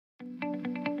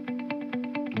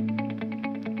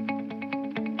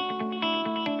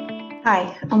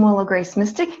Hi, I'm Willow Grace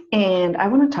Mystic, and I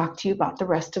want to talk to you about the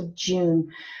rest of June.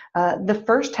 The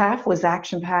first half was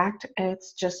action-packed.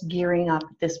 It's just gearing up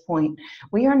at this point.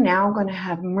 We are now going to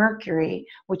have Mercury,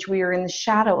 which we are in the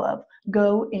shadow of,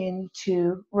 go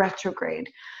into retrograde.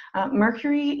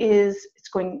 Mercury is, it's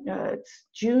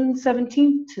June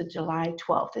 17th to July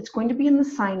 12th. It's going to be in the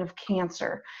sign of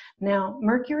Cancer. Now,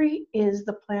 Mercury is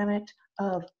the planet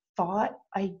of thought,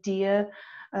 idea.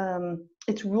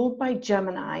 It's ruled by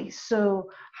Gemini, so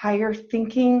higher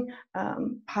thinking,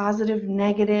 positive,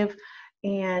 negative,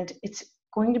 and it's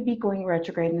going to be going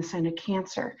retrograde in the sign of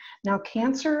Cancer. Now,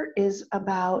 Cancer is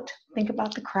about, think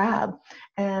about the crab,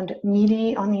 and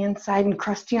meaty on the inside and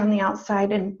crusty on the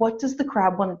outside. And what does the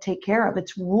crab want to take care of?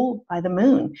 It's ruled by the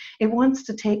moon. It wants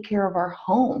to take care of our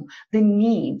home, the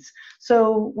needs.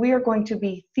 So we are going to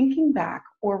be thinking back,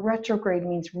 or retrograde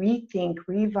means rethink,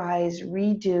 revise,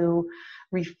 redo,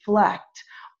 reflect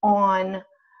on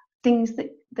things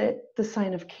that the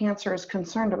sign of Cancer is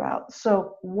concerned about.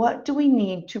 So what do we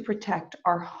need to protect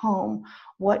our home?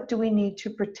 What do we need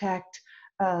to protect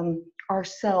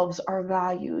ourselves, our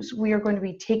values? We are going to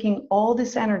be taking all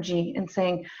this energy and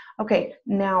saying, okay,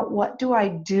 now what do I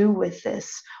do with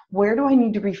this? Where do I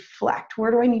need to reflect? Where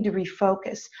do I need to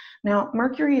refocus? Now,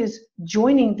 Mercury is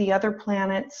joining the other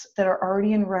planets that are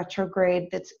already in retrograde,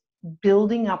 that's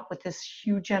building up with this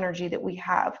huge energy that we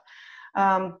have.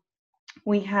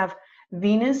 We have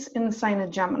Venus in the sign of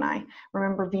Gemini.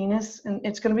 Remember Venus, and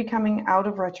it's going to be coming out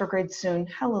of retrograde soon.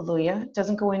 Hallelujah. It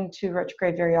doesn't go into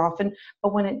retrograde very often,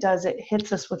 but when it does, it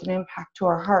hits us with an impact to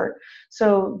our heart.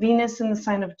 So Venus in the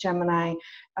sign of Gemini,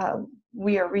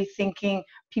 we are rethinking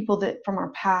people that from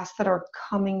our past that are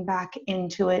coming back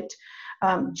into it.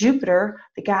 Jupiter,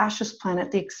 the gaseous planet,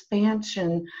 the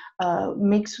expansion,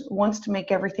 wants to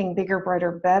make everything bigger,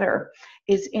 brighter, better,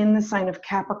 is in the sign of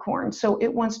Capricorn. So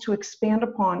it wants to expand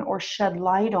upon or shed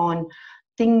light on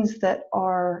things that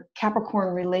are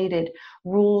Capricorn related,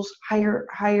 rules, higher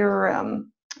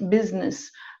business,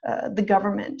 the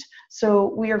government.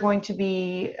 So we are going to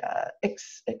be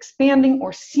expanding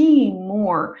or seeing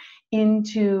more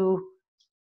into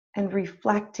and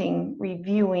reflecting,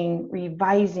 reviewing,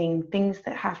 revising things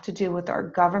that have to do with our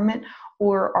government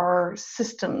or our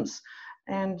systems.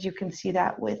 And you can see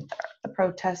that with the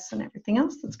protests and everything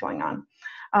else that's going on.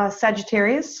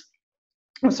 Sagittarius,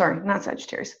 I'm sorry, not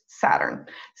Sagittarius, Saturn.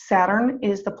 Saturn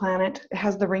is the planet, it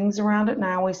has the rings around it, and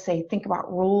I always say, think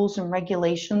about rules and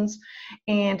regulations,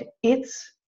 and it's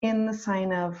in the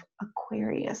sign of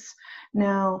Aquarius.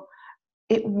 Now,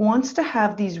 it wants to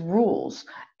have these rules,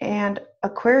 and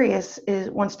Aquarius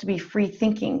wants to be free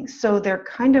thinking. So they're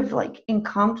kind of like in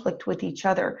conflict with each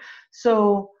other.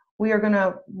 So we are going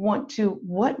to want to,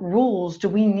 what rules do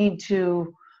we need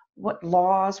to, what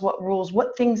laws, what rules,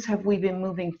 what things have we been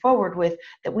moving forward with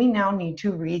that we now need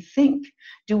to rethink?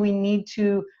 Do we need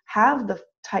to have the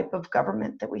type of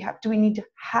government that we have? Do we need to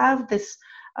have this?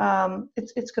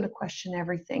 It's going to question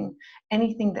everything,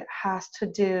 anything that has to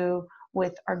do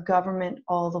with our government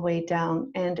all the way down,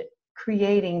 and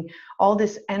creating all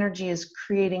this energy is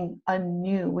creating a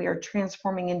new, we are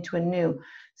transforming into a new.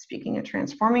 Speaking of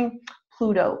transforming,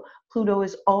 Pluto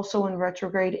is also in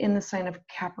retrograde in the sign of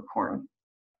Capricorn.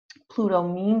 Pluto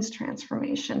means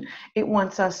transformation. It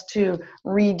wants us to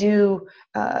redo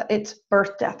its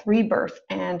birth, death, rebirth,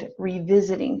 and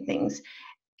revisiting things.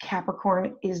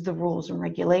 Capricorn is the rules and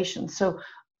regulations. So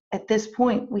at this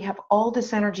point, we have all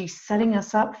this energy setting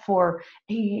us up for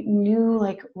a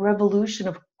new revolution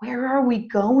of where are we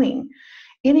going?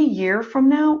 In a year from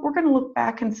now, we're going to look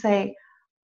back and say,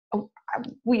 oh,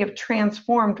 we have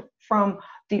transformed from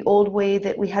the old way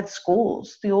that we had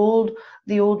schools, the old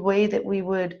way that we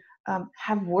would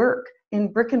have work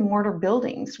in brick and mortar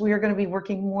buildings. We are going to be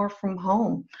working more from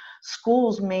home.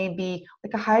 Schools may be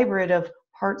like a hybrid of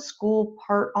part school,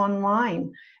 part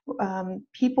online.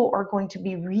 People are going to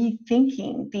be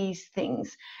rethinking these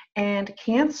things. And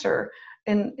Cancer,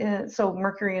 and so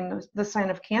Mercury in the sign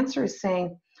of Cancer is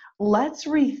saying, let's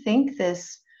rethink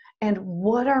this. And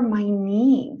what are my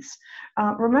needs?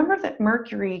 Remember that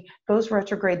Mercury goes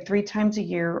retrograde 3 times a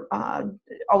year,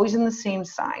 always in the same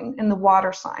sign, in the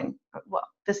water sign. Well,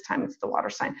 this time it's the water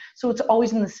sign. So it's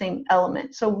always in the same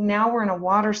element. So now we're in a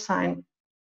water sign,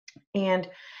 and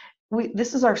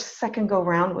this is our second go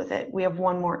round with it. We have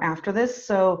one more after this.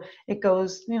 So it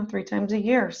goes 3 times a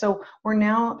year. So we're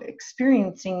now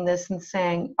experiencing this and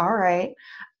saying, all right,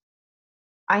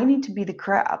 I need to be the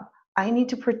crab. I need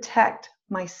to protect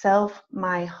myself,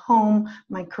 my home,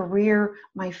 my career,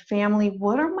 my family.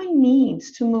 What are my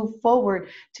needs to move forward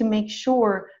to make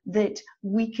sure that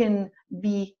we can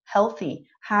be healthy,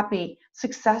 happy,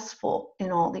 successful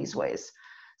in all these ways?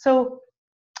 So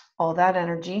all that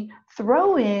energy,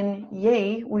 throw in,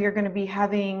 yay, we are going to be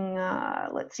having,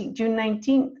 let's see, June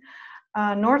 19th,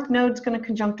 North Node's going to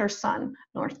conjunct our Sun.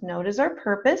 North Node is our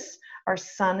purpose. Our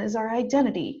Sun is our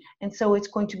identity. And so it's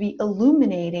going to be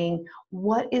illuminating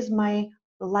what is my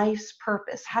life's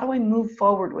purpose? How do I move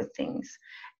forward with things?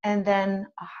 And then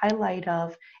a highlight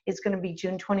of is going to be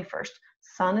June 21st.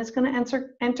 Sun is going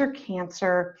to enter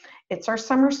Cancer. It's our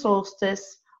summer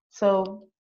solstice. So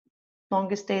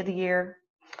longest day of the year.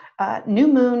 New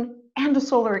moon and a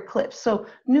solar eclipse. So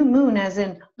new moon as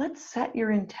in, let's set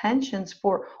your intentions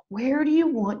for where do you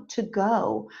want to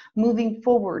go moving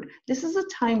forward. This is a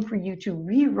time for you to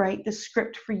rewrite the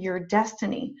script for your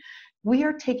destiny. We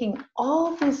are taking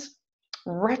all this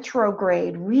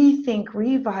retrograde, rethink,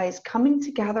 revise, coming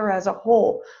together as a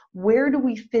whole. Where do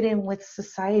we fit in with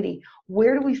society?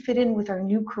 Where do we fit in with our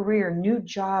new career, new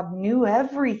job, new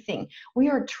everything? We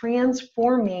are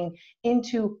transforming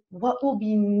into what will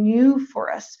be new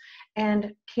for us.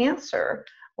 And Cancer,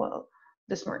 well,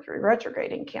 this Mercury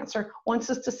retrograde in Cancer wants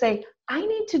us to say, I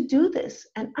need to do this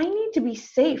and I need to be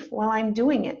safe while I'm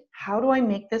doing it. How do I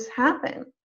make this happen?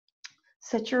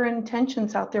 Set your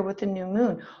intentions out there with the new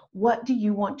moon. What do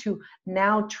you want to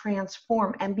now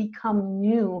transform and become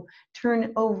new?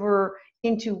 Turn over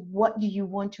into what do you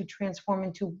want to transform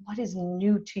into? What is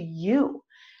new to you?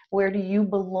 Where do you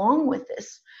belong with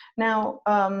this? Now,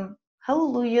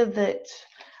 hallelujah that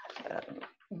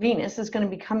Venus is going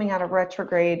to be coming out of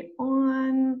retrograde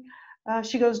on,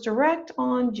 she goes direct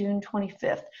on June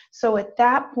 25th. So at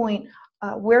that point,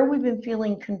 where we've been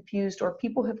feeling confused or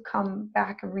people have come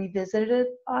back and revisited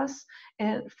us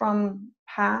and from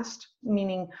past,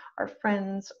 meaning our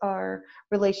friends, our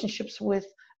relationships with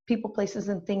people, places,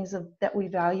 and things that we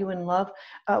value and love,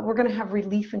 we're going to have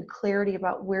relief and clarity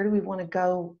about where do we want to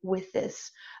go with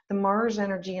this. The Mars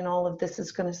energy in all of this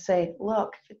is going to say,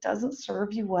 look, if it doesn't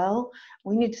serve you well,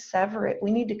 we need to sever it.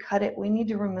 We need to cut it. We need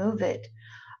to remove it.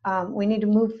 We need to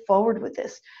move forward with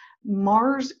this.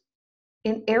 Mars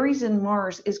in Aries and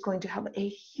Mars is going to have a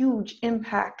huge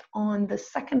impact on the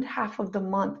second half of the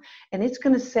month. And it's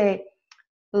going to say,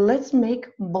 let's make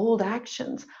bold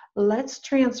actions. Let's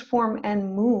transform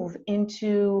and move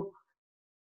into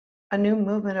a new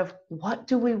movement of what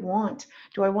do we want?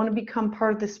 Do I want to become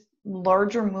part of this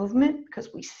larger movement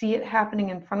because we see it happening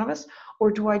in front of us?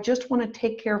 Or do I just want to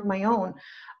take care of my own?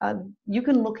 You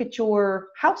can look at your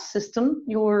house system,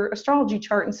 your astrology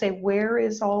chart, and say, where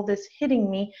is all this hitting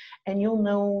me? And you'll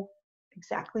know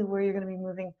exactly where you're going to be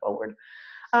moving forward.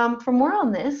 For more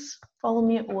on this, follow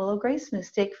me at Willow Grace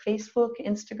Mystic, Facebook,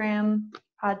 Instagram,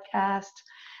 podcast,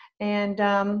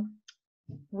 and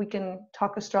we can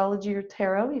talk astrology or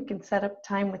tarot. You can set up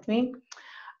time with me.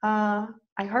 I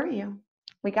heart you.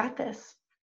 We got this.